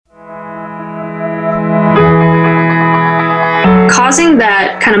causing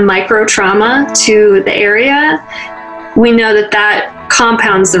that kind of micro trauma to the area, we know that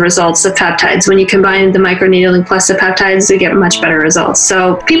compounds the results of peptides. When you combine the microneedling plus the peptides, we get much better results.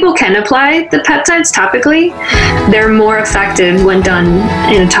 So people can apply the peptides topically. They're more effective when done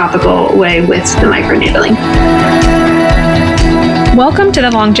in a topical way with the microneedling. Welcome to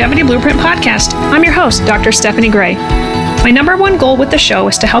the Longevity Blueprint Podcast. I'm your host, Dr. Stephanie Gray. My number one goal with the show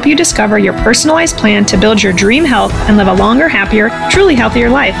is to help you discover your personalized plan to build your dream health and live a longer, happier, truly healthier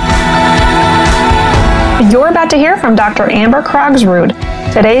life. You're about to hear from Dr. Amber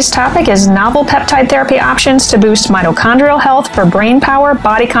Krogsrud. Today's topic is novel peptide therapy options to boost mitochondrial health for brain power,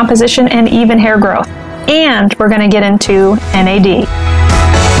 body composition, and even hair growth. And we're going to get into NAD.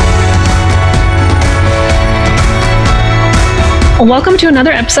 Welcome to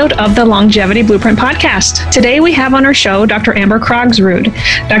another episode of the Longevity Blueprint Podcast. Today we have on our show Dr. Amber Krogsrud.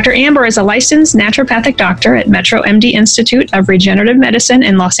 Dr. Amber is a licensed naturopathic doctor at Metro MD Institute of Regenerative Medicine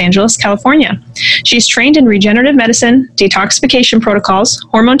in Los Angeles, California. She's trained in regenerative medicine, detoxification protocols,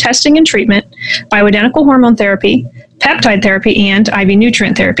 hormone testing and treatment, bioidentical hormone therapy, peptide therapy, and IV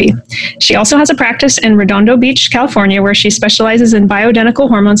nutrient therapy. She also has a practice in Redondo Beach, California, where she specializes in bioidentical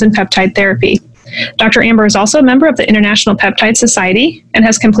hormones and peptide therapy. Dr. Amber is also a member of the International Peptide Society and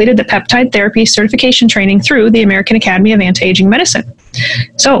has completed the peptide therapy certification training through the American Academy of Anti-Aging Medicine.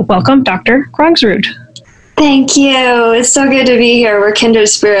 So, welcome, Dr. Krogsrud. Thank you. It's so good to be here. We're kindred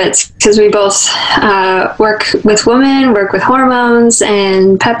spirits because we both work with women, work with hormones,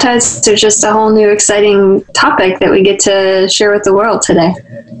 and peptides are just a whole new exciting topic that we get to share with the world today.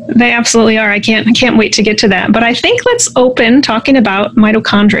 They absolutely are. I can't wait to get to that. But I think let's open talking about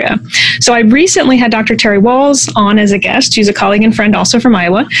mitochondria. So I recently had Dr. Terry Walls on as a guest. She's a colleague and friend also from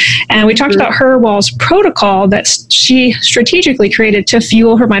Iowa. And we talked about her Walls protocol that she strategically created to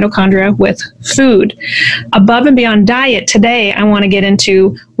fuel her mitochondria with food. Above and beyond diet, today I want to get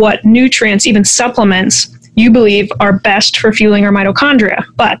into what nutrients, even supplements, you believe are best for fueling our mitochondria.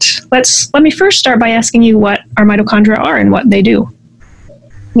 But let me first start by asking you what our mitochondria are and what they do.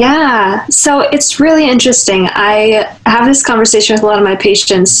 Yeah, so it's really interesting. I have this conversation with a lot of my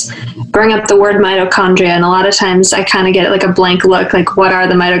patients, bring up the word mitochondria, and a lot of times I kind of get like a blank look, like what are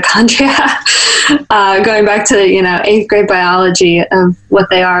the mitochondria? Going back to, 8th grade biology of what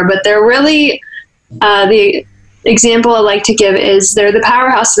they are, but they're really, the example I like to give is they're the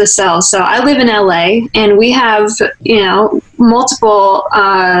powerhouse of the cell. So I live in LA and we have, multiple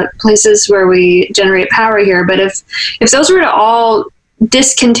places where we generate power here, but if those were to all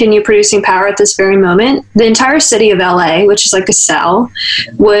discontinue producing power at this very moment, the entire city of LA, which is like a cell,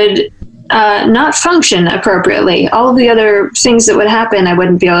 would not function appropriately. All of the other things that would happen, I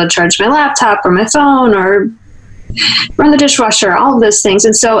wouldn't be able to charge my laptop or my phone or run the dishwasher, all of those things.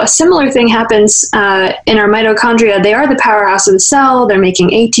 And so a similar thing happens in our mitochondria. They are the powerhouse of the cell. They're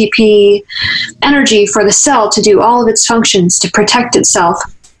making ATP, energy for the cell to do all of its functions to protect itself.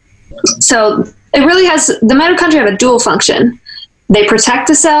 So it really has, the mitochondria have a dual function. They protect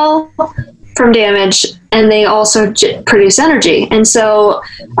the cell from damage, and they also produce energy. And so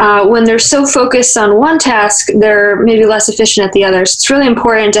when they're so focused on one task, they're maybe less efficient at the other. So it's really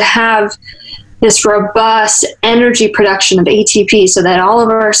important to have this robust energy production of ATP so that all of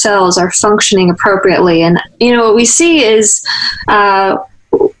our cells are functioning appropriately. And, what we see is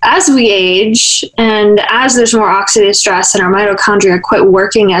as we age and as there's more oxidative stress and our mitochondria quit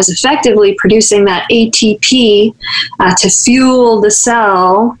working as effectively producing that ATP to fuel the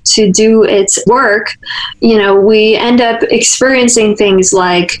cell to do its work, we end up experiencing things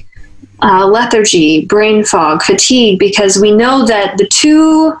like lethargy, brain fog, fatigue, because we know that the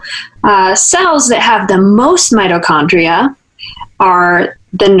two cells that have the most mitochondria are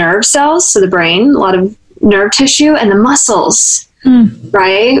the nerve cells, so the brain, a lot of nerve tissue, and the muscles.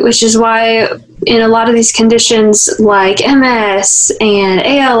 Right? Which is why in a lot of these conditions like MS and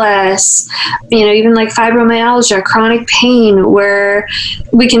ALS, even like fibromyalgia, chronic pain, where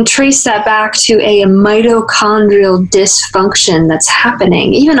we can trace that back to a mitochondrial dysfunction that's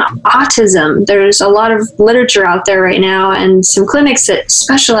happening. Even autism, there's a lot of literature out there right now and some clinics that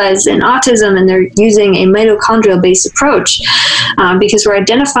specialize in autism, and they're using a mitochondrial-based approach because we're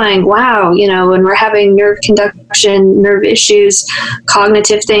identifying, when we're having nerve conduction, nerve issues,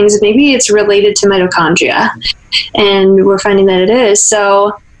 cognitive things, maybe it's related to mitochondria, and we're finding that it is.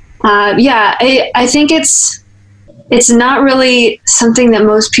 So I think it's not really something that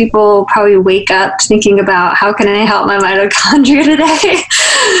most people probably wake up thinking about, how can I help my mitochondria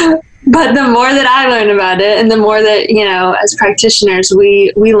today? But the more that I learn about it, and the more that, as practitioners,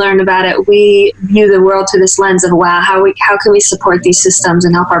 we learn about it, we view the world through this lens of, wow, how can we support these systems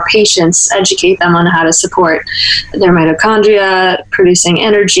and help our patients, educate them on how to support their mitochondria, producing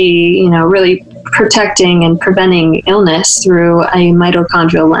energy, really protecting and preventing illness through a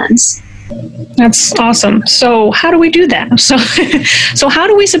mitochondrial lens. That's awesome. So how do we do that? So how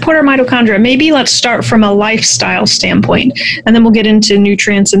do we support our mitochondria? Maybe let's start from a lifestyle standpoint, and then we'll get into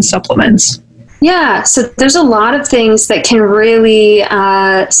nutrients and supplements. Yeah, so there's a lot of things that can really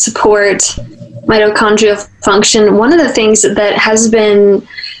support mitochondrial function. One of the things that has been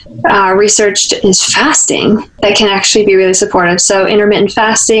researched is fasting that can actually be really supportive. So intermittent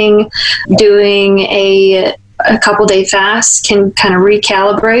fasting, doing a couple-day fast can kind of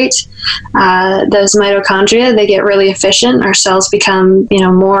recalibrate those mitochondria. They get really efficient. Our cells become,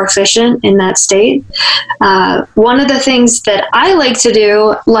 more efficient in that state. One of the things that I like to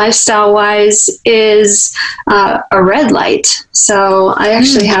do lifestyle-wise is a red light. So I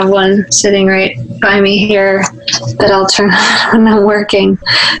actually have one sitting right by me here that I'll turn on when I'm working.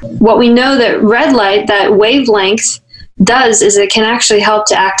 What we know that red light, that wavelength, does is it can actually help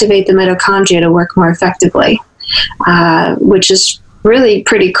to activate the mitochondria to work more effectively. Which is really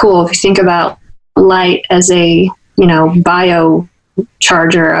pretty cool if you think about light as a, biocharger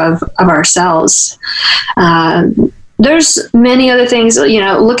of our cells. There's many other things,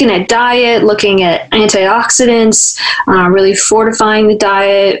 looking at diet, looking at antioxidants, really fortifying the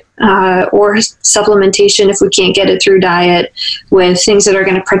diet, or supplementation if we can't get it through diet, with things that are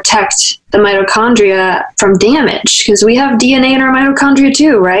going to protect the mitochondria from damage, because we have DNA in our mitochondria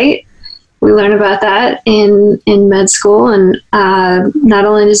too, right? We learn about that in med school, and not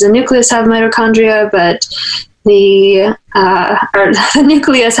only does the nucleus have mitochondria, but the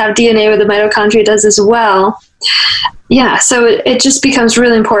nucleus have DNA where the mitochondria does as well. Yeah, so it just becomes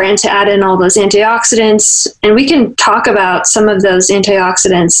really important to add in all those antioxidants, and we can talk about some of those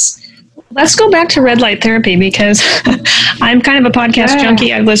antioxidants. Let's go back to red light therapy, because I'm kind of a podcast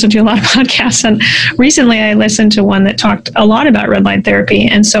junkie. I've listened to a lot of podcasts, and recently I listened to one that talked a lot about red light therapy.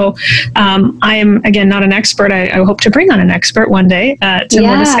 And so I am, again, not an expert. I hope to bring on an expert one day to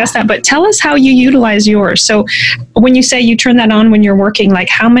more discuss that. But tell us how you utilize yours. So when you say you turn that on when you're working, like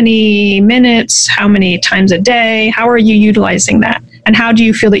how many minutes, how many times a day, how are you utilizing that? And how do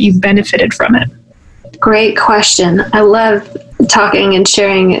you feel that you've benefited from it? Great question. I love talking and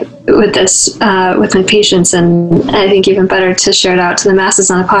sharing with this with my patients, and I think even better to share it out to the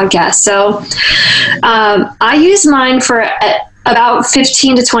masses on a podcast. So I use mine for about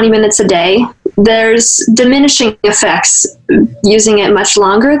 15 to 20 minutes a day. There's diminishing effects using it much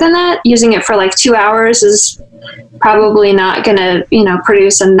longer than that. Using it for like 2 hours is probably not going to,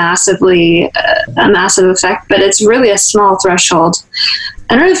 produce a massive effect, but it's really a small threshold.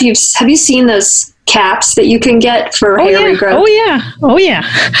 I don't know if have you seen those caps that you can get for hair regrowth? Oh yeah.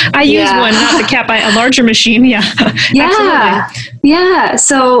 I use one, not the cap, a larger machine. Yeah. Absolutely. Yeah.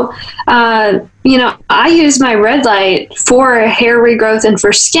 So, I use my red light for hair regrowth and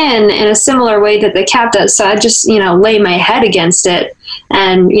for skin in a similar way that the cap does. So I just, lay my head against it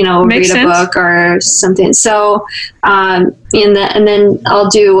and, read a book or something. So, and then I'll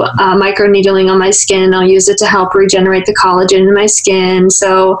do micro needling on my skin, and I'll use it to help regenerate the collagen in my skin.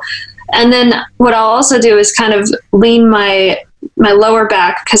 So, and then what I'll also do is kind of lean my lower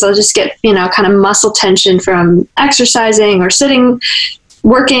back, because I'll just get, kind of muscle tension from exercising or sitting,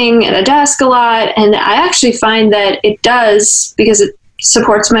 working at a desk a lot. And I actually find that it does, because it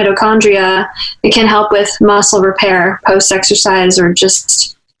supports mitochondria, it can help with muscle repair post-exercise or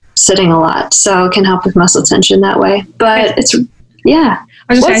just sitting a lot. So it can help with muscle tension that way. But it's,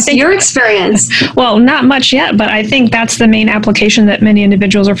 What's your experience? Well, not much yet, but I think that's the main application that many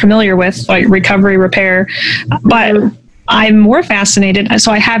individuals are familiar with, like recovery, repair. But I'm more fascinated.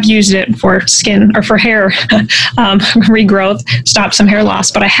 So I have used it for skin or for hair regrowth, stop some hair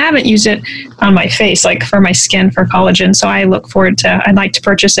loss, but I haven't used it on my face, like for my skin, for collagen. So I'd like to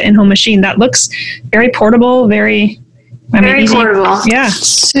purchase an in-home machine that looks very portable, very easy. Portable. Yeah.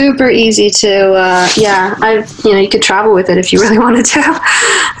 Super easy to, you could travel with it if you really wanted to.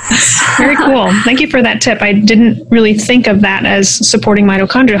 Very cool. Thank you for that tip. I didn't really think of that as supporting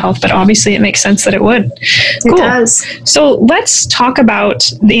mitochondrial health, but obviously it makes sense that it would. Cool. It does. So let's talk about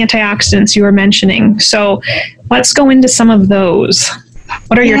the antioxidants you were mentioning. So let's go into some of those.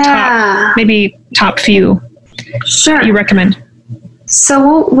 What are your top few you recommend?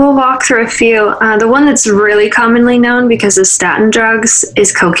 So we'll walk through a few. The one that's really commonly known because of statin drugs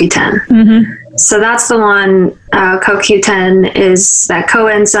is CoQ10. Mm-hmm. So that's the one. CoQ10 is that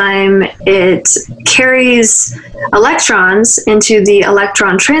coenzyme. It carries electrons into the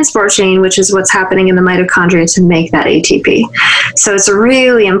electron transport chain, which is what's happening in the mitochondria to make that ATP. So it's a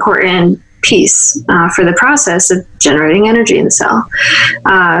really important piece for the process of generating energy in the cell.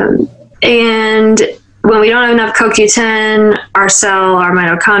 And when we don't have enough CoQ10, our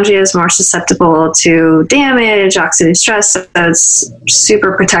mitochondria is more susceptible to damage, oxidative stress, so it's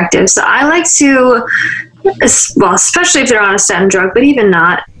super protective. So I like to, well, especially if they're on a statin drug, but even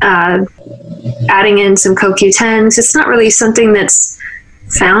not, adding in some CoQ10, because it's not really something that's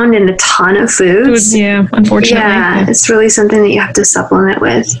found in a ton of foods. Yeah, unfortunately. Yeah, it's really something that you have to supplement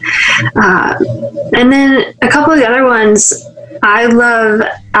with. And then a couple of the other ones, I love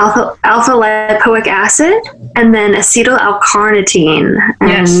alpha lipoic acid and then acetyl L-carnitine.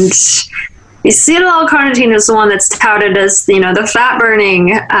 And acetyl L-carnitine is the one that's touted as, the fat burning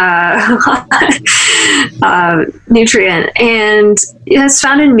nutrient. And it's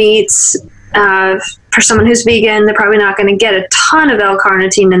found in meats. For someone who's vegan, they're probably not going to get a ton of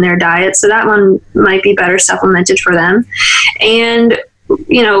L-carnitine in their diet. So that one might be better supplemented for them. And,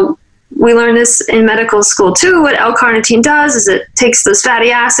 we learned this in medical school too. What L-carnitine does is it takes those fatty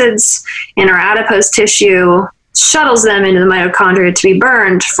acids in our adipose tissue, shuttles them into the mitochondria to be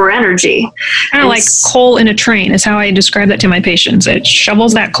burned for energy. Kind of like coal in a train is how I describe that to my patients. It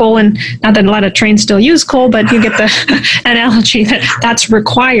shovels that coal in. Not that a lot of trains still use coal, but you get the analogy that's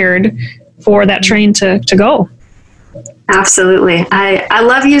required for that train to go. Absolutely. I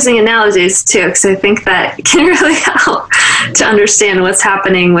love using analogies too, because I think that can really help to understand what's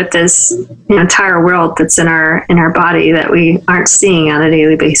happening with this entire world that's in our body that we aren't seeing on a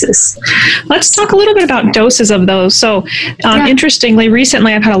daily basis. Let's talk a little bit about doses of those. So interestingly,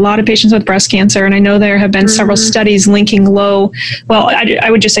 recently I've had a lot of patients with breast cancer, and I know there have been several studies linking I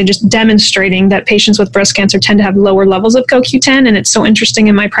would just say just demonstrating that patients with breast cancer tend to have lower levels of CoQ10. And it's so interesting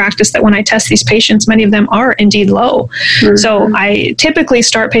in my practice that when I test these patients, many of them are indeed low. So I typically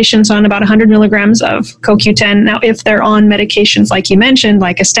start patients on about 100 milligrams of CoQ10. Now, if they're on medications like you mentioned,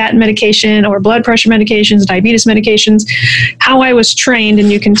 like a statin medication or blood pressure medications, diabetes medications, how I was trained,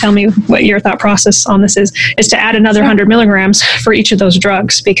 and you can tell me what your thought process on this is to add another 100 milligrams for each of those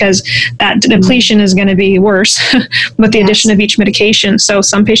drugs, because that depletion is going to be worse with the addition of each medication. So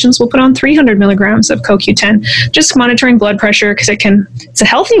some patients will put on 300 milligrams of CoQ10, just monitoring blood pressure, because it's a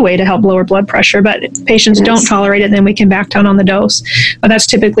healthy way to help lower blood pressure, but if patients don't tolerate it, then we can back down on the dose. But that's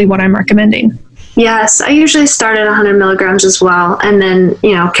typically what I'm recommending. Yes, I usually start at 100 milligrams as well, and then,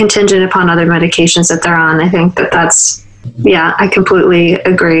 contingent upon other medications that they're on. I think that's, I completely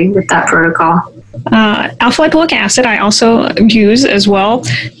agree with that protocol. Alpha lipoic acid I also use as well.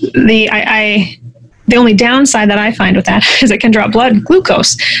 The only downside that I find with that is it can drop blood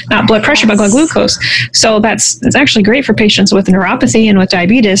glucose, not blood pressure, but blood glucose. So it's actually great for patients with neuropathy and with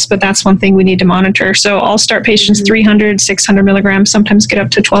diabetes, but that's one thing we need to monitor. So I'll start patients 300, 600 milligrams, sometimes get up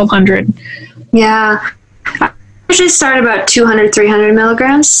to 1,200. Yeah. I usually start about 200, 300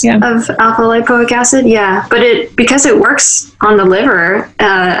 milligrams of alpha lipoic acid. Yeah. But because it works on the liver,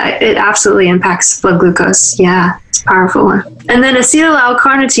 it absolutely impacts blood glucose. Yeah. It's a powerful one. And then acetyl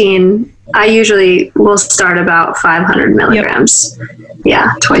L-carnitine, I usually will start about 500 milligrams.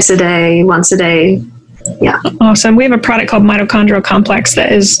 Yeah. Twice a day, once a day. Yeah. Awesome. We have a product called Mitochondrial Complex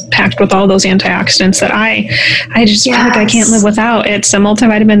that is packed with all those antioxidants that I just feel like I can't live without. It's a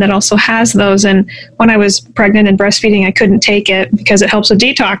multivitamin that also has those. And when I was pregnant and breastfeeding, I couldn't take it because it helps with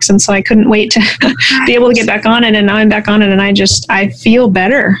detox. And so I couldn't wait to be able to get back on it. And now I'm back on it, and I feel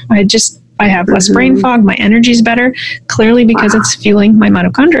better. I have less brain fog. My energy's better, clearly because it's fueling my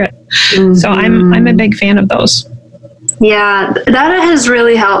mitochondria. So I'm a big fan of those. Yeah, that has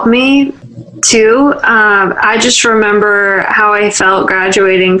really helped me too. I just remember how I felt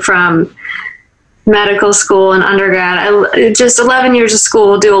graduating from medical school and undergrad. Just 11 years of school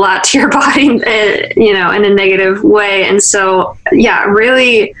will do a lot to your body, in a negative way. And so,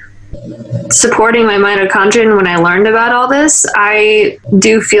 really supporting my mitochondria. When I learned about all this, I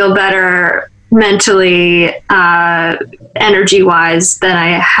do feel better mentally, energy-wise than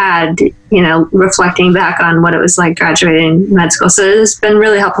I had, reflecting back on what it was like graduating med school. So it's been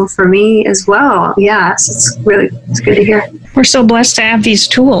really helpful for me as well. Yeah, so it's good to hear. We're so blessed to have these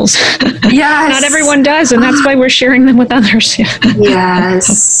tools. Yes. Not everyone does, and that's why we're sharing them with others.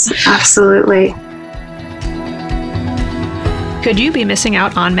 Yes, absolutely. Could you be missing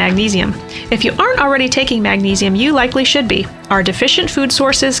out on magnesium? If you aren't already taking magnesium, you likely should be. Our deficient food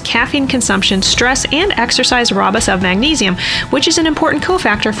sources, caffeine consumption, stress, and exercise rob us of magnesium, which is an important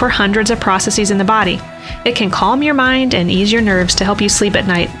cofactor for hundreds of processes in the body. It can calm your mind and ease your nerves to help you sleep at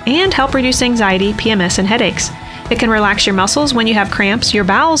night and help reduce anxiety, PMS, and headaches. It can relax your muscles when you have cramps, your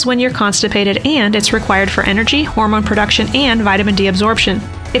bowels when you're constipated, and it's required for energy, hormone production, and vitamin D absorption.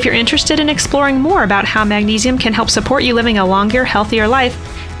 If you're interested in exploring more about how magnesium can help support you living a longer, healthier life,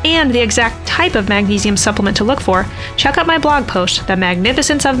 and the exact type of magnesium supplement to look for, check out my blog post, The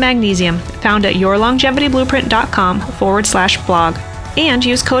Magnificence of Magnesium, found at yourlongevityblueprint.com/blog. And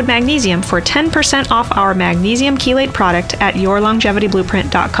use code magnesium for 10% off our magnesium chelate product at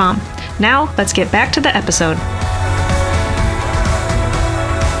yourlongevityblueprint.com. Now, let's get back to the episode.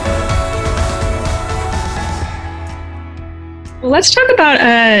 Let's talk about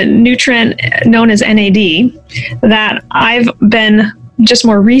a nutrient known as NAD that I've been just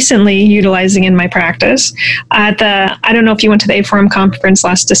more recently utilizing in my practice. I don't know if you went to the A4M conference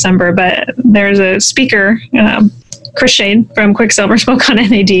last December, but there's a speaker, Chris Shade from Quicksilver, spoke on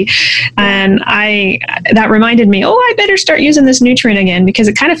NAD, and that reminded me, I better start using this nutrient again, because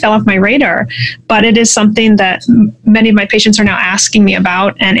it kind of fell off my radar. But it is something that many of my patients are now asking me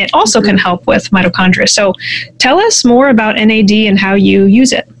about, and it also can help with mitochondria. So tell us more about NAD and how you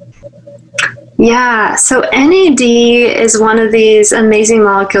use it. Yeah, so NAD is one of these amazing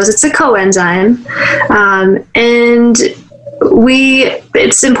molecules. It's a coenzyme, and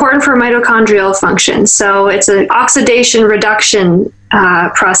it's important for mitochondrial function. So it's an oxidation reduction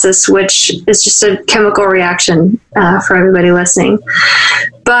process, which is just a chemical reaction for everybody listening.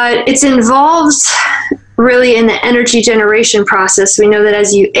 But it's involved really in the energy generation process. We know that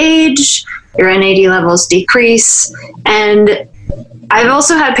as you age, your NAD levels decrease. And I've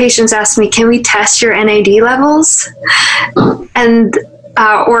also had patients ask me, can we test your NAD levels? And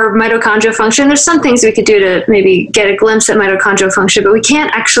or mitochondrial function. There's some things we could do to maybe get a glimpse at mitochondrial function, but we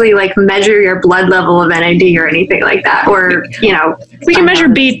can't actually measure your blood level of NAD or anything like that. Or, we can measure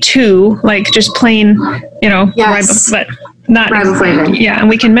B2, just plain, yes. but not riboflavin. Yeah, and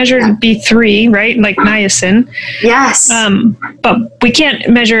we can measure B3, right? Like niacin. Yes. But we can't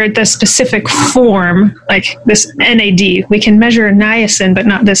measure the specific form, like this NAD. We can measure niacin, but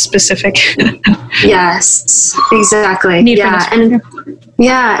not this specific. Yes, exactly.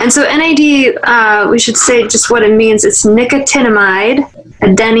 And so NAD, we should say just what it means. It's nicotinamide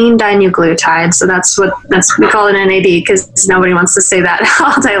adenine dinucleotide. So we call it NAD because nobody wants to say that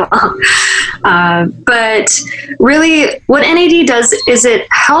all day long. But really what NAD does is it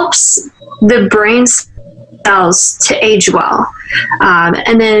helps the brain cells to age well.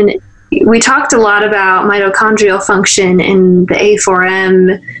 And then we talked a lot about mitochondrial function in the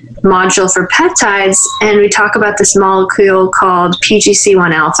A4M module for peptides, and we talk about this molecule called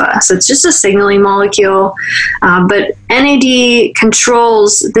PGC1 alpha. So it's just a signaling molecule, but NAD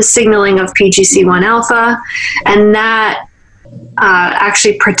controls the signaling of PGC1 alpha, and that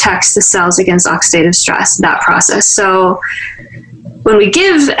actually protects the cells against oxidative stress, that process. So when we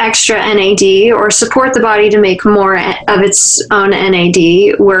give extra NAD or support the body to make more of its own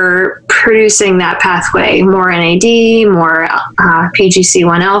NAD, we're producing that pathway, more NAD, more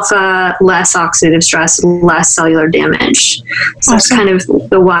PGC1 alpha, less oxidative stress, less cellular damage. So that's kind of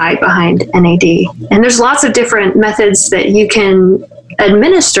the why behind NAD. And there's lots of different methods that you can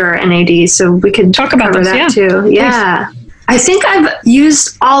administer NAD, so we could talk about cover that too. Yeah. Please. I think I've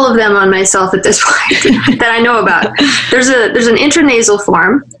used all of them on myself at this point that I know about. There's an intranasal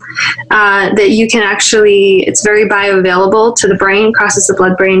form that you can actually, it's very bioavailable to the brain, crosses the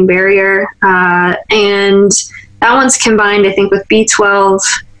blood-brain barrier, and that one's combined, I think, with B12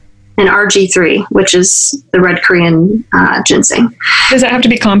 and RG3, which is the red Korean ginseng. Does that have to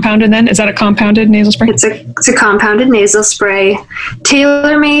be compounded then? Is that a compounded nasal spray? It's a compounded nasal spray.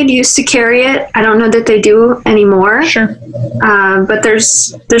 TaylorMade used to carry it. I don't know that they do anymore. Sure. But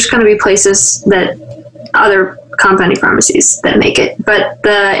there's going to be places that other compounding pharmacies that make it. But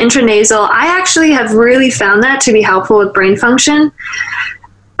the intranasal, I actually have really found that to be helpful with brain function.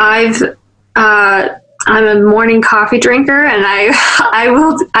 I'm a morning coffee drinker, and I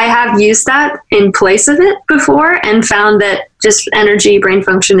have used that in place of it before and found that just energy, brain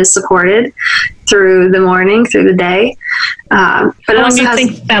function is supported through the morning, through the day. But how long do you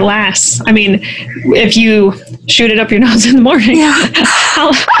think that lasts? I mean, if you shoot it up your nose in the morning,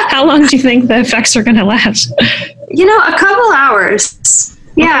 how long do you think the effects are going to last? A couple hours.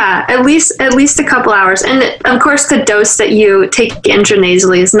 Yeah, at least a couple hours. And of course, the dose that you take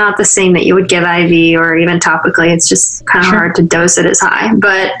intranasally is not the same that you would give IV or even topically. It's just kind of hard to dose it as high.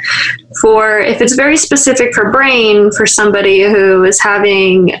 But if it's very specific for brain, for somebody who is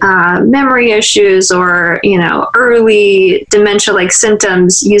having memory issues or, early dementia-like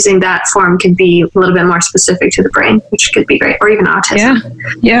symptoms, using that form could be a little bit more specific to the brain, which could be great, or even autism.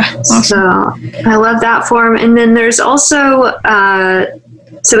 Yeah. Awesome. So I love that form. And then there's also,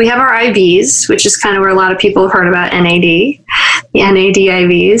 so we have our IVs, which is kind of where a lot of people have heard about NAD, the NAD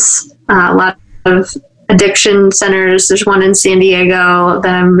IVs. A lot of addiction centers. There's one in San Diego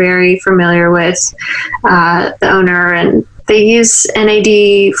that I'm very familiar with, the owner, and they use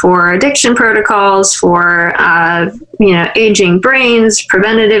NAD for addiction protocols, for aging brains,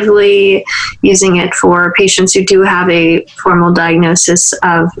 preventatively, using it for patients who do have a formal diagnosis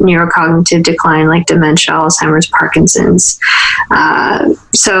of neurocognitive decline like dementia, Alzheimer's, Parkinson's.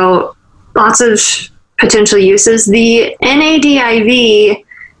 So lots of potential uses. The NAD IV,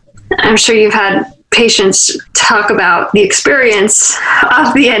 I'm sure you've had patients talk about the experience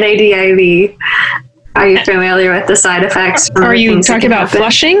of the NAD IV. Are you familiar with the side effects? Are you talking about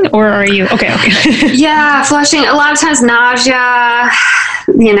flushing, or are you okay? Yeah, flushing. A lot of times nausea,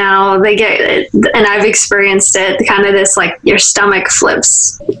 they get it, and I've experienced it, kind of this like your stomach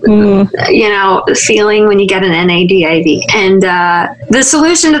flips, feeling when you get an NAD IV. And the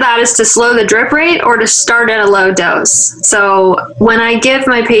solution to that is to slow the drip rate or to start at a low dose. So when I give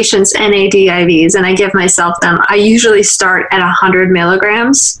my patients NAD IVs and I give myself them, I usually start at 100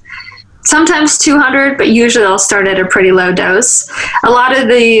 milligrams. Sometimes 200, but usually I'll start at a pretty low dose. A lot of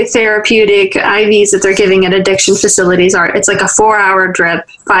the therapeutic IVs that they're giving at addiction facilities it's like a 4-hour drip,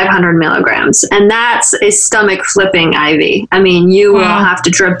 500 milligrams. And that's a stomach flipping IV. I mean, you will have to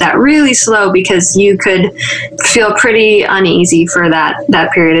drip that really slow because you could feel pretty uneasy for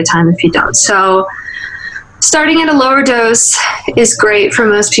that period of time if you don't. So starting at a lower dose is great for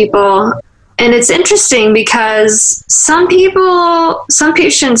most people. And it's interesting because some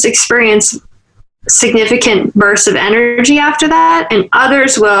patients experience significant bursts of energy after that, and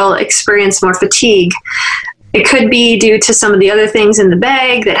others will experience more fatigue. It could be due to some of the other things in the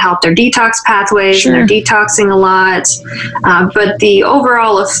bag that help their detox pathways, and they're detoxing a lot. But the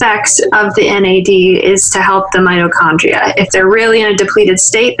overall effect of the NAD is to help the mitochondria. If they're really in a depleted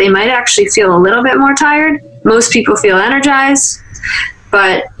state, they might actually feel a little bit more tired. Most people feel energized,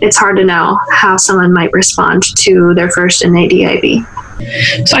 but it's hard to know how someone might respond to their first NAD IV.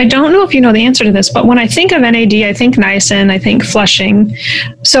 So I don't know if you know the answer to this, but when I think of NAD, I think niacin, I think flushing.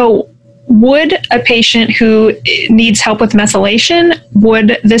 So would a patient who needs help with methylation,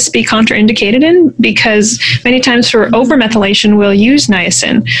 would this be contraindicated in? Because many times for overmethylation, we'll use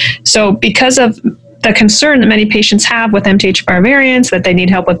niacin. So because of the concern that many patients have with MTHFR variants, that they need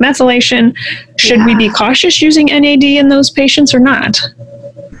help with methylation, should we be cautious using NAD in those patients or not?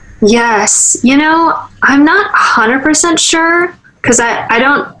 Yes. I'm not 100% sure because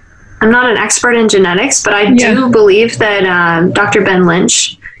I'm not an expert in genetics, but I do believe that Dr. Ben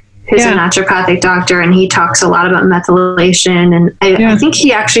Lynch, who's a naturopathic doctor, and he talks a lot about methylation. And I think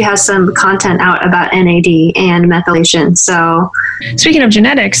he actually has some content out about NAD and methylation. So, speaking of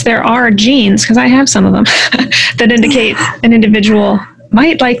genetics, there are genes, because I have some of them, that indicate an individual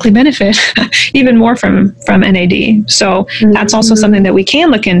might likely benefit even more from NAD. So that's also something that we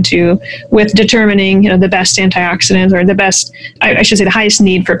can look into with determining, the best antioxidants or the best, I should say, the highest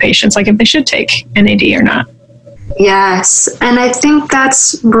need for patients, like if they should take NAD or not. Yes. And I think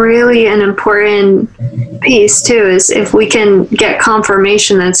that's really an important piece too, is if we can get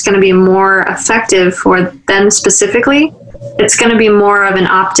confirmation that it's going to be more effective for them specifically, it's going to be more of an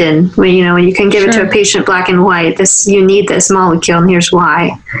opt-in when you can give it to a patient black and white. You need this molecule, and here's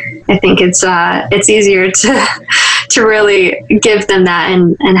why. I think it's easier to really give them that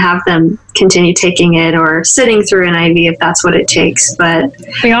and have them continue taking it or sitting through an IV if that's what it takes. But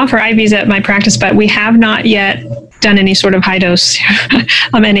we offer IVs at my practice, but we have not yet done any sort of high dose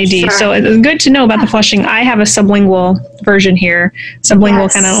of NAD. Sure. So it's good to know about the flushing. I have a sublingual version here,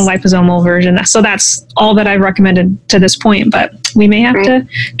 sublingual kind of liposomal version. So that's all that I've recommended to this point, but we may have to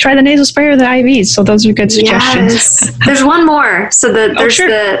try the nasal spray or the IVs. So those are good suggestions. Yes. There's one more. So there's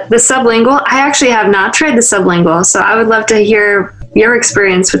the sublingual. I actually have not tried the sublingual. So I would love to hear your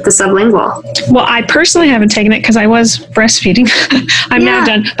experience with the sublingual. Well, I personally haven't taken it because I was breastfeeding. I'm now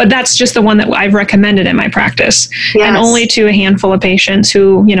done, but that's just the one that I've recommended in my practice. Yes. And only to a handful of patients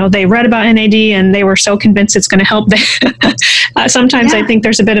who, they read about NAD and they were so convinced it's going to help. Sometimes I think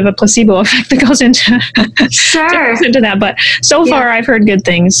there's a bit of a placebo effect that goes into, into that. But so far I've heard good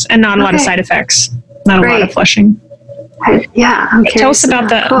things and not a lot of side effects, not a lot of flushing. I'm curious. Tell us about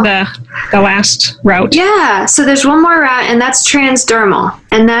the last route. Yeah, so there's one more route, and that's transdermal,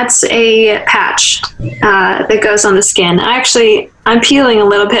 and that's a patch that goes on the skin. I'm peeling a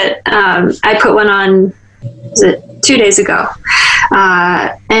little bit. I put one on, 2 days ago,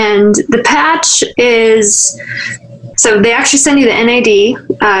 and the patch is. So they actually send you the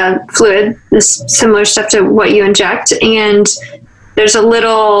NAD fluid, this similar stuff to what you inject, and there's a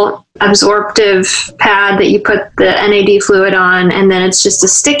little absorptive pad that you put the NAD fluid on, and then it's just a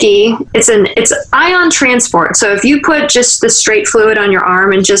sticky. It's ion transport. So if you put just the straight fluid on your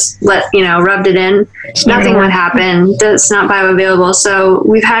arm and just rubbed it in, nothing would happen. It's not bioavailable. So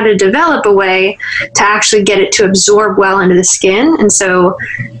we've had to develop a way to actually get it to absorb well into the skin, and so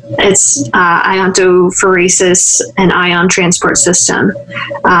it's iontophoresis and ion transport system.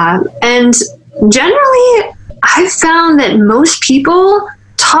 And generally, I've found that most people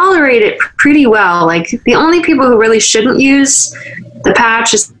tolerate it pretty well. Like, the only people who really shouldn't use the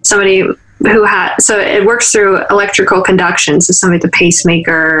patch is somebody who so it works through electrical conduction. So somebody with a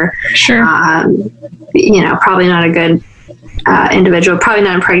pacemaker, sure. Probably not a good individual, probably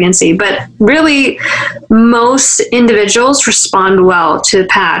not in pregnancy, but really most individuals respond well to the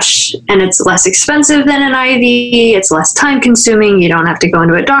patch, and it's less expensive than an IV. It's less time consuming. You don't have to go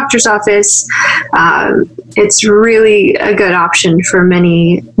into a doctor's office. It's really a good option for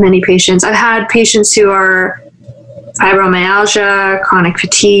many, many patients. I've had patients who are fibromyalgia, chronic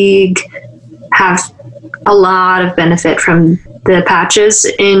fatigue, have a lot of benefit from the patches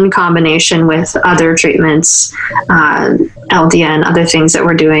in combination with other treatments, LDN, other things that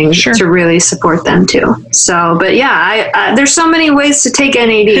we're doing to really support them too. So, but yeah, there's so many ways to take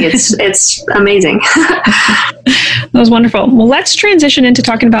NAD. It's amazing. That was wonderful. Well, let's transition into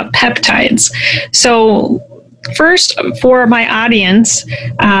talking about peptides. So first, for my audience,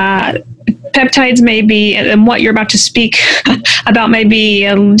 peptides may be, and what you're about to speak about may be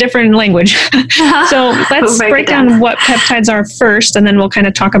a different language. So let's break down what peptides are first, and then we'll kind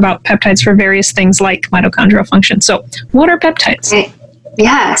of talk about peptides for various things like mitochondrial function. So what are peptides? Okay.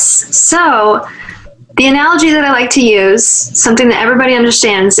 Yes. So the analogy that I like to use, something that everybody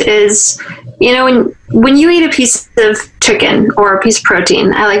understands, is, when you eat a piece of chicken or a piece of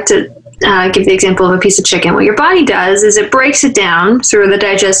protein, I like to give the example of a piece of chicken. What your body does is it breaks it down through the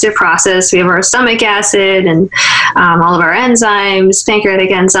digestive process. We have our stomach acid and all of our enzymes,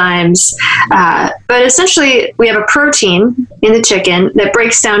 pancreatic enzymes. But essentially, we have a protein in the chicken that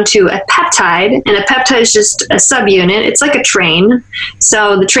breaks down to a peptide, and a peptide is just a subunit. It's like a train.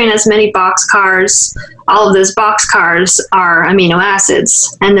 So the train has many boxcars. All of those boxcars are amino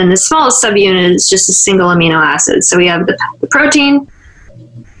acids. And then the smallest subunit is just a single amino acid. So we have the protein,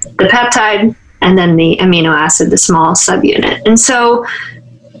 the peptide, and then the amino acid, the small subunit. And so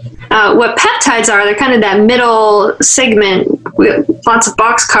what peptides are, they're kind of that middle segment with lots of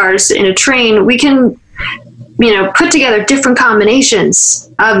boxcars in a train. We can, put together different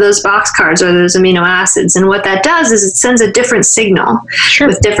combinations of those boxcars or those amino acids. And what that does is it sends a different signal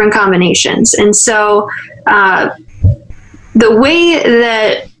with different combinations. And so the way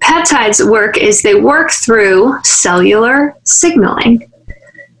that peptides work is they work through cellular signaling.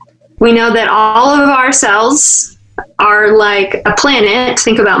 We know that all of our cells are like a planet.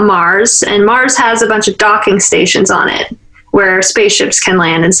 Think about Mars, and Mars has a bunch of docking stations on it where spaceships can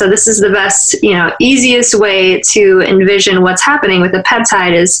land. And so this is the best, easiest way to envision what's happening with a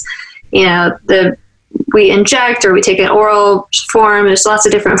peptide is, we inject or we take an oral form. There's lots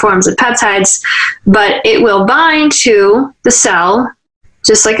of different forms of peptides, but it will bind to the cell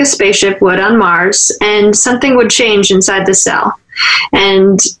just like a spaceship would on Mars, and something would change inside the cell.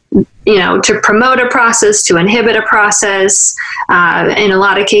 And to promote a process, to inhibit a process. In a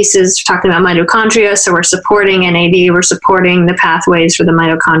lot of cases, we're talking about mitochondria, so we're supporting NAD, we're supporting the pathways for the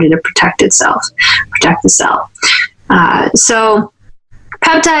mitochondria to protect the cell. So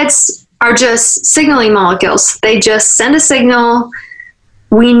peptides are just signaling molecules. They just send a signal.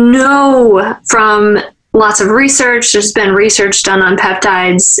 We know from lots of research. There's been research done on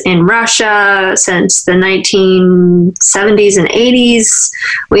peptides in Russia since the 1970s and 80s.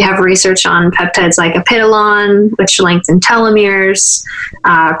 We have research on peptides like apidolon, which lengthen telomeres,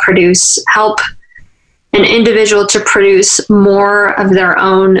 help an individual to produce more of their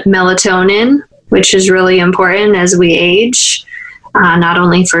own melatonin, which is really important as we age, not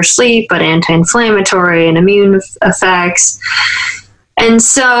only for sleep, but anti-inflammatory and immune effects. And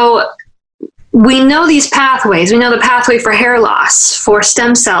so we know these pathways. We know the pathway for hair loss, for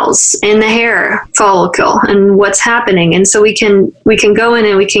stem cells in the hair follicle, and what's happening. And so we can go in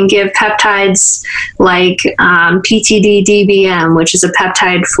and we can give peptides like PTD-DBM, which is a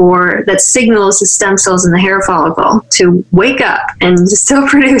peptide that signals the stem cells in the hair follicle to wake up and still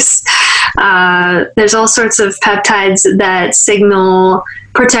produce. There's all sorts of peptides that signal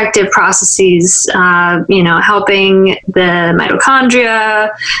protective processes, helping the mitochondria,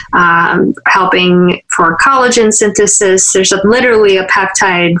 helping for collagen synthesis. There's literally a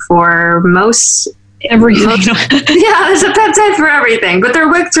peptide for most everything. Yeah, there's a peptide for everything, but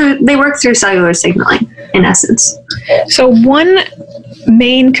they work through cellular signaling in essence. So one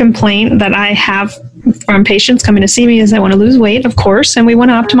main complaint that I have from patients coming to see me is they want to lose weight, of course, and we want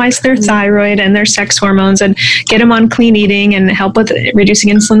to optimize their thyroid and their sex hormones and get them on clean eating and help with reducing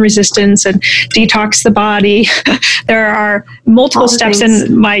insulin resistance and detox the body. There are multiple steps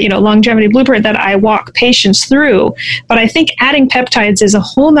in my longevity blueprint that I walk patients through, but I think adding peptides is a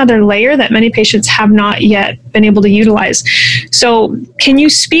whole nother layer that many patients have not yet been able to utilize. So can you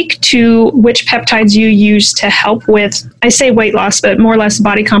speak to which peptides you use to help with, I say weight loss, but more or less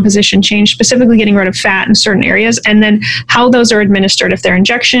body composition change, specifically getting rid of fat in certain areas, and then how those are administered, if they're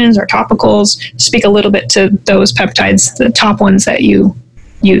injections or topicals? Speak a little bit to those peptides, the top ones that you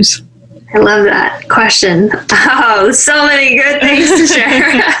use. I love that question. Oh, so many good things to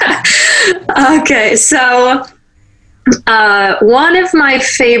share. Okay, so one of my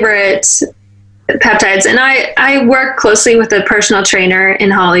favorite peptides, and I work closely with a personal trainer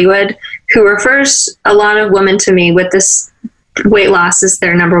in Hollywood who refers a lot of women to me with this. Weight loss is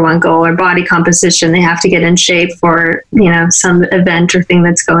their number one goal, or body composition. They have to get in shape for, some event or thing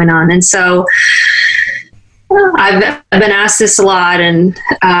that's going on. And so I've been asked this a lot and,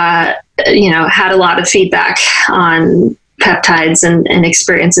 had a lot of feedback on peptides and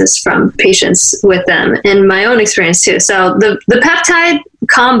experiences from patients with them, and my own experience too. So the peptide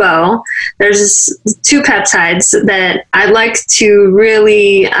combo, there's two peptides that I like to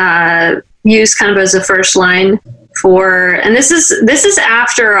really use kind of as a first line for, and this is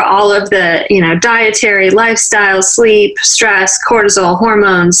after all of the, dietary, lifestyle, sleep, stress, cortisol,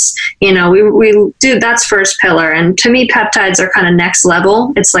 hormones, we do, that's first pillar. And to me, peptides are kind of next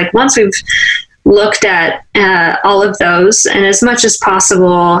level. It's like once we've looked at all of those, and as much as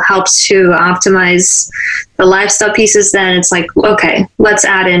possible helps to optimize the lifestyle pieces, then it's like, okay, let's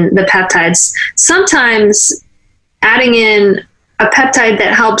add in the peptides. Sometimes adding in a peptide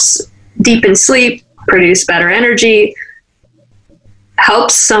that helps deepen sleep, produce better energy,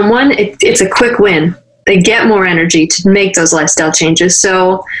 helps someone, it's a quick win. They get more energy to make those lifestyle changes.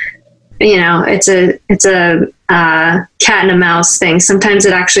 So, it's a cat and a mouse thing. Sometimes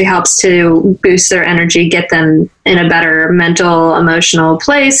it actually helps to boost their energy, get them in a better mental, emotional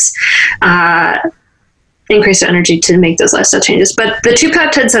place, increase their energy to make those lifestyle changes. But the two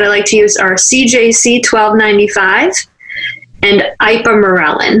peptides that I like to use are CJC 1295 and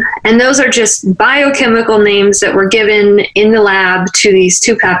ipamorelin. And those are just biochemical names that were given in the lab to these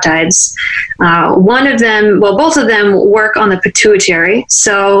two peptides. Both of them work on the pituitary.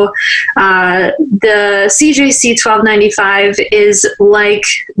 So the CJC 1295 is like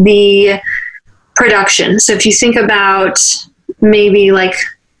the production. So if you think about maybe like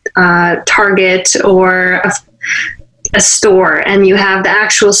Target or a store, and you have the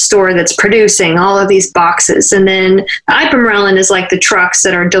actual store that's producing all of these boxes, and then the ipamorelin is like the trucks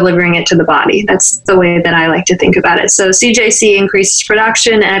that are delivering it to the body. That's the way that I like to think about it. So CJC increases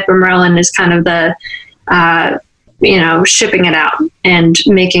production, and ipamorelin is kind of the shipping it out and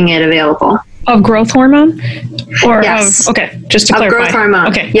making it available. Of growth hormone? Or yes. Just to clarify. Of growth hormone.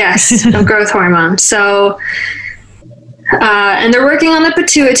 Okay. Yes, of growth hormone. So and they're working on the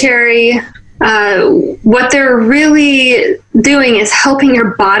pituitary. What they're really doing is helping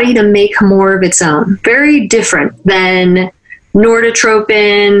your body to make more of its own. Very different than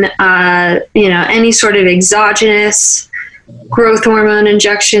Norditropin, any sort of exogenous growth hormone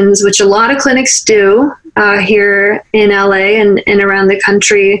injections, which a lot of clinics do here in LA and around the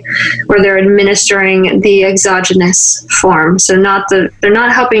country, where they're administering the exogenous form. So they're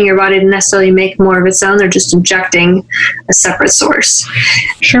not helping your body to necessarily make more of its own. They're just injecting a separate source.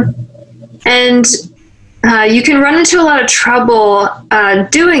 Sure. And you can run into a lot of trouble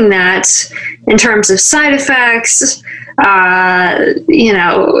doing that in terms of side effects,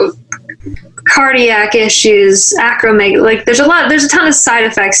 cardiac issues, acromegaly. Like there's a ton of side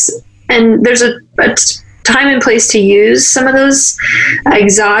effects, and there's a time and place to use some of those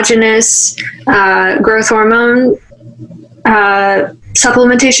exogenous growth hormone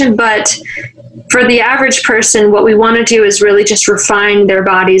supplementation. But for the average person, what we want to do is really just refine their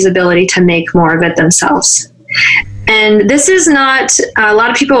body's ability to make more of it themselves. And this is not, a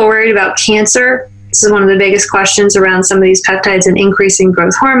lot of people are worried about cancer. This is one of the biggest questions around some of these peptides and increasing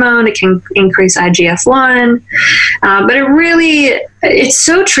growth hormone. It can increase IGF-1, but it's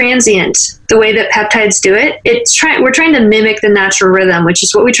so transient the way that peptides do it. We're trying to mimic the natural rhythm, which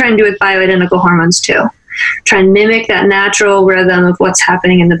is what we try and do with bioidentical hormones too. Try and mimic that natural rhythm of what's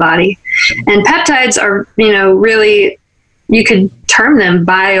happening in the body. And peptides are, really, you could term them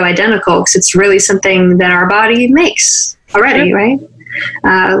bioidentical because it's really something that our body makes already, right?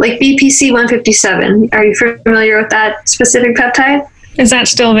 Like BPC 157. Are you familiar with that specific peptide? Is that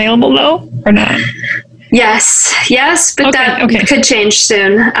still available though, or not? Yes, but that could change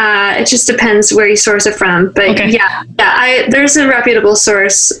soon. It just depends where you source it from. But there's a reputable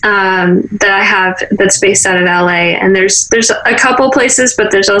source that I have that's based out of LA, and there's a couple places,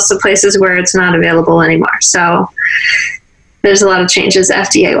 but there's also places where it's not available anymore. So there's a lot of changes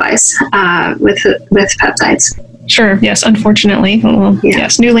FDA wise with peptides. Sure. Yes. Unfortunately. Well,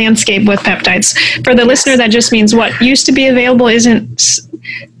 yes. New landscape with peptides. For the listener, that just means what used to be available isn't.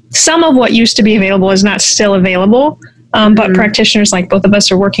 Some of what used to be available is not still available, but practitioners like both of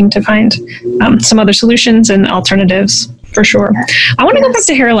us are working to find some other solutions and alternatives for sure. I want to go back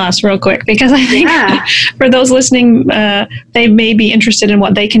to hair loss real quick because I think for those listening, they may be interested in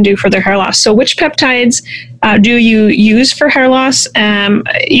what they can do for their hair loss. So which peptides do you use for hair loss?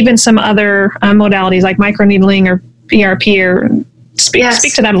 Even some other modalities like microneedling or PRP, or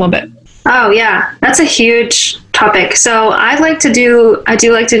speak to that a little bit. Oh yeah, that's a huge topic. So I do like to do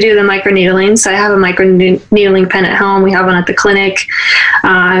the microneedling. So I have a microneedling pen at home. We have one at the clinic,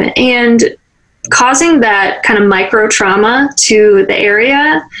 and causing that kind of micro trauma to the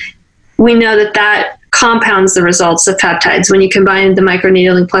area, we know that compounds the results of peptides. When you combine the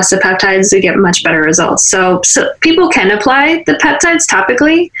microneedling plus the peptides, you get much better results. So people can apply the peptides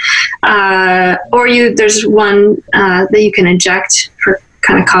topically, or there's one that you can inject for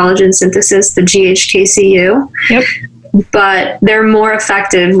kind of collagen synthesis, the GHKCU. Yep. But they're more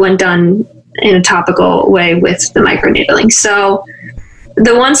effective when done in a topical way with the microneedling. So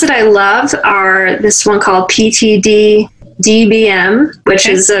the ones that I love are this one called PTD-DBM, which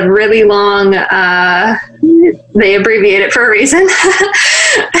is a really long, they abbreviate it for a reason.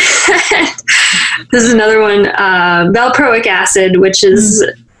 This is another one, valproic acid, which is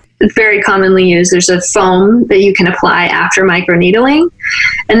very commonly used. There's a foam that you can apply after microneedling.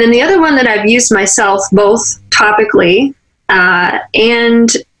 And then the other one that I've used myself, both topically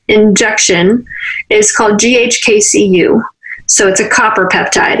and injection, is called GHKCU. So it's a copper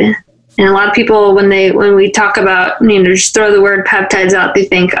peptide. And a lot of people, when we talk about, just throw the word peptides out, they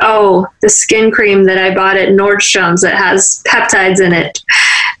think, oh, the skin cream that I bought at Nordstrom's that has peptides in it.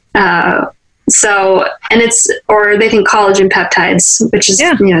 Or they think collagen peptides, which is,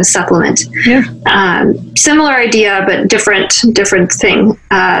 a supplement. Yeah. Similar idea, but different thing.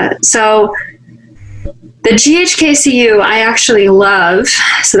 So the GHKCU I actually love.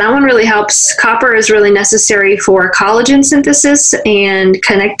 So that one really helps. Copper is really necessary for collagen synthesis and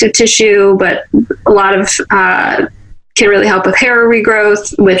connective tissue, but a lot of can really help with hair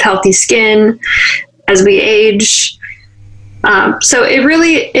regrowth, with healthy skin as we age. So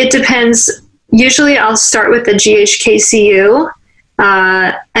it depends. Usually I'll start with the GHKCU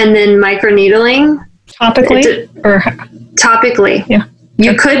and then microneedling. Topically? Topically. Yeah.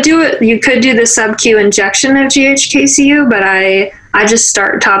 You could do it. You could do the sub-Q injection of GHKCU, but I just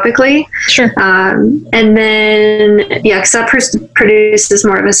start topically. Sure. And then, because that produces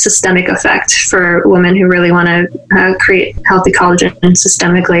more of a systemic effect for women who really want to create healthy collagen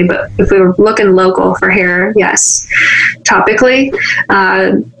systemically. But if we were looking local for hair, yes, topically.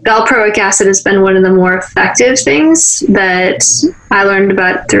 Valproic acid has been one of the more effective things that I learned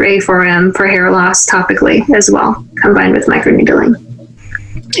about through A4M for hair loss topically as well, combined with microneedling.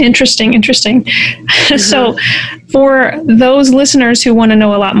 Interesting. Mm-hmm. So for those listeners who want to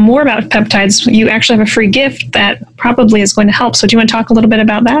know a lot more about peptides, you actually have a free gift that probably is going to help. So do you want to talk a little bit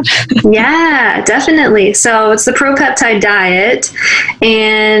about that? Yeah, definitely. So it's the ProPeptide diet,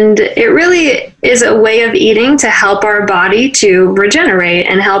 and it really is a way of eating to help our body to regenerate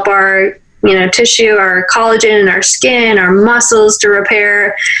and help our tissue, our collagen in our skin, our muscles to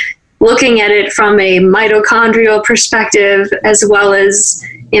repair, looking at it from a mitochondrial perspective, as well as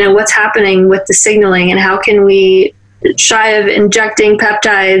what's happening with the signaling and how can we, shy of injecting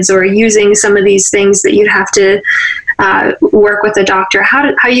peptides or using some of these things that you'd have to work with a doctor,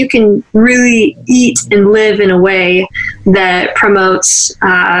 how you can really eat and live in a way that promotes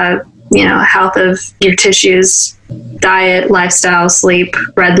health of your tissues, diet, lifestyle, sleep,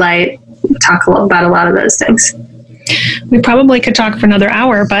 red light. Talk about a lot of those things. We probably could talk for another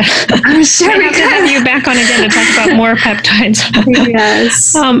hour, but I'm sure we have to have you back on again to talk about more peptides.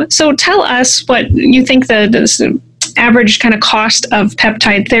 Yes. So tell us what you think the average kind of cost of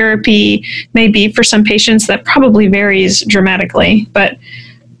peptide therapy may be for some patients. That probably varies dramatically, but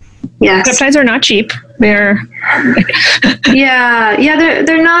yes, peptides are not cheap. They're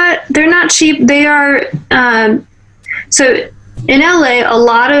they're not cheap. They are so in LA, a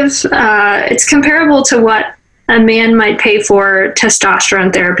lot of it's comparable to what a man might pay for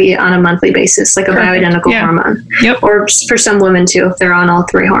testosterone therapy on a monthly basis, like a bioidentical hormone. Yep. Or for some women too, if they're on all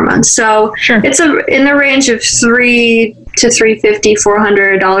three hormones. So it's in the range of $300 to $350,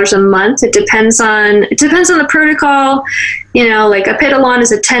 $400 a month. It depends on the protocol. Like Apidolon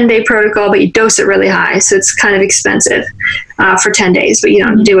is a 10-day protocol, but you dose it really high, so it's kind of expensive for 10 days, but you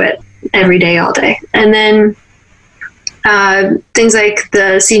don't do it every day, all day. And then things like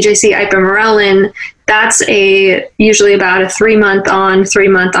the CJC ipamorelin, that's usually about a 3-month on,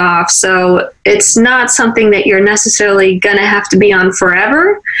 3-month off. So it's not something that you're necessarily going to have to be on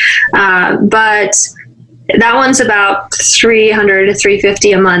forever. But that one's about $300 to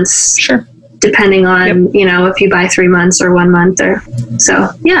 $350 a month. Sure. Depending on, if you buy 3 months or 1 month but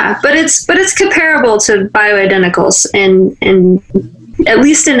it's comparable to bioidenticals in at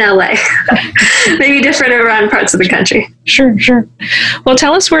least in LA, maybe different around parts of the country. Sure. Well,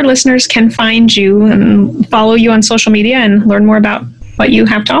 tell us where listeners can find you and follow you on social media and learn more about what you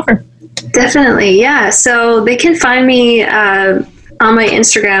have to offer. Definitely. Yeah. So they can find me on my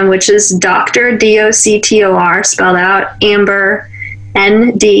Instagram, which is Dr. DOCTOR, spelled out Amber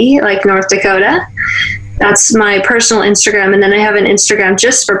ND, like North Dakota. That's my personal Instagram. And then I have an Instagram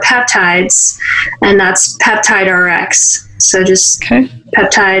just for peptides, and that's Peptide RX. So just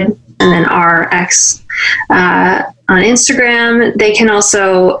peptide and then RX on Instagram. They can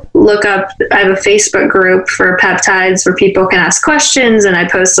also look up, I have a Facebook group for peptides where people can ask questions, and I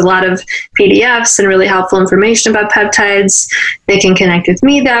post a lot of PDFs and really helpful information about peptides. They can connect with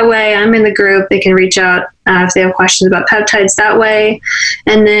me that way. I'm in the group. They can reach out if they have questions about peptides that way.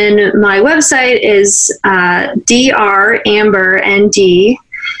 And then my website is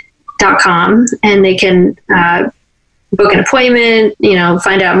drambernd.com, and they can book an appointment,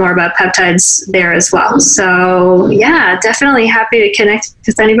 find out more about peptides there as well. So definitely happy to connect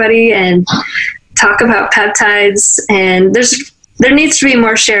with anybody and talk about peptides. And there needs to be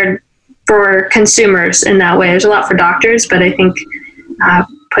more shared for consumers in that way. There's a lot for doctors, but I think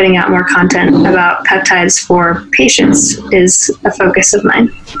putting out more content about peptides for patients is a focus of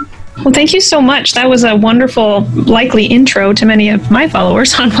mine. Well, thank you so much. That was a wonderful, likely intro to many of my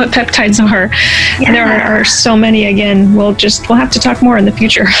followers on what peptides are. Yeah. There are so many. Again, we'll have to talk more in the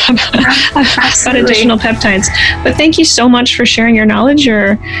future about additional peptides. But thank you so much for sharing your knowledge,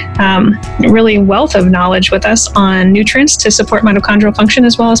 your really wealth of knowledge with us on nutrients to support mitochondrial function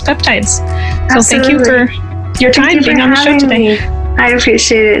as well as peptides. So Thank you for your time being on the show today. I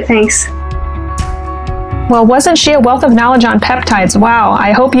appreciate it. Thanks. Well, wasn't she a wealth of knowledge on peptides? Wow,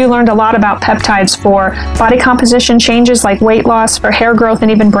 I hope you learned a lot about peptides for body composition changes like weight loss, for hair growth,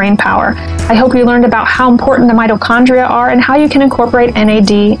 and even brain power. I hope you learned about how important the mitochondria are and how you can incorporate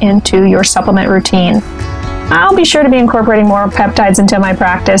NAD into your supplement routine. I'll be sure to be incorporating more peptides into my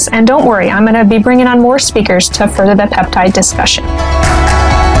practice, and don't worry, I'm going to be bringing on more speakers to further the peptide discussion.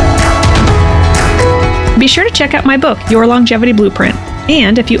 Be sure to check out my book, Your Longevity Blueprint.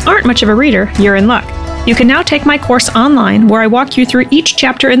 And if you aren't much of a reader, you're in luck. You can now take my course online where I walk you through each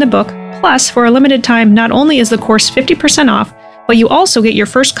chapter in the book. Plus, for a limited time, not only is the course 50% off, but you also get your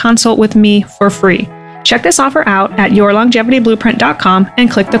first consult with me for free. Check this offer out at yourlongevityblueprint.com and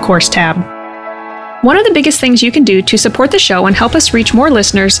click the course tab. One of the biggest things you can do to support the show and help us reach more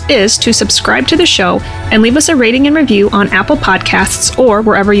listeners is to subscribe to the show and leave us a rating and review on Apple Podcasts or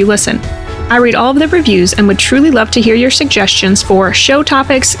wherever you listen. I read all of the reviews and would truly love to hear your suggestions for show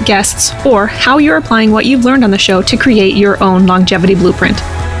topics, guests, or how you're applying what you've learned on the show to create your own longevity blueprint.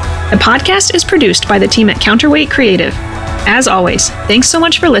 The podcast is produced by the team at Counterweight Creative. As always, thanks so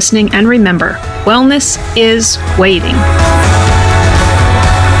much for listening, and remember, wellness is waiting.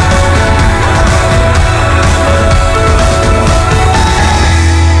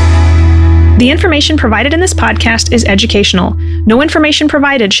 The information provided in this podcast is educational. No information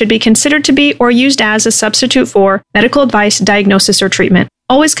provided should be considered to be or used as a substitute for medical advice, diagnosis, or treatment.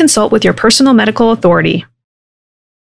 Always consult with your personal medical authority.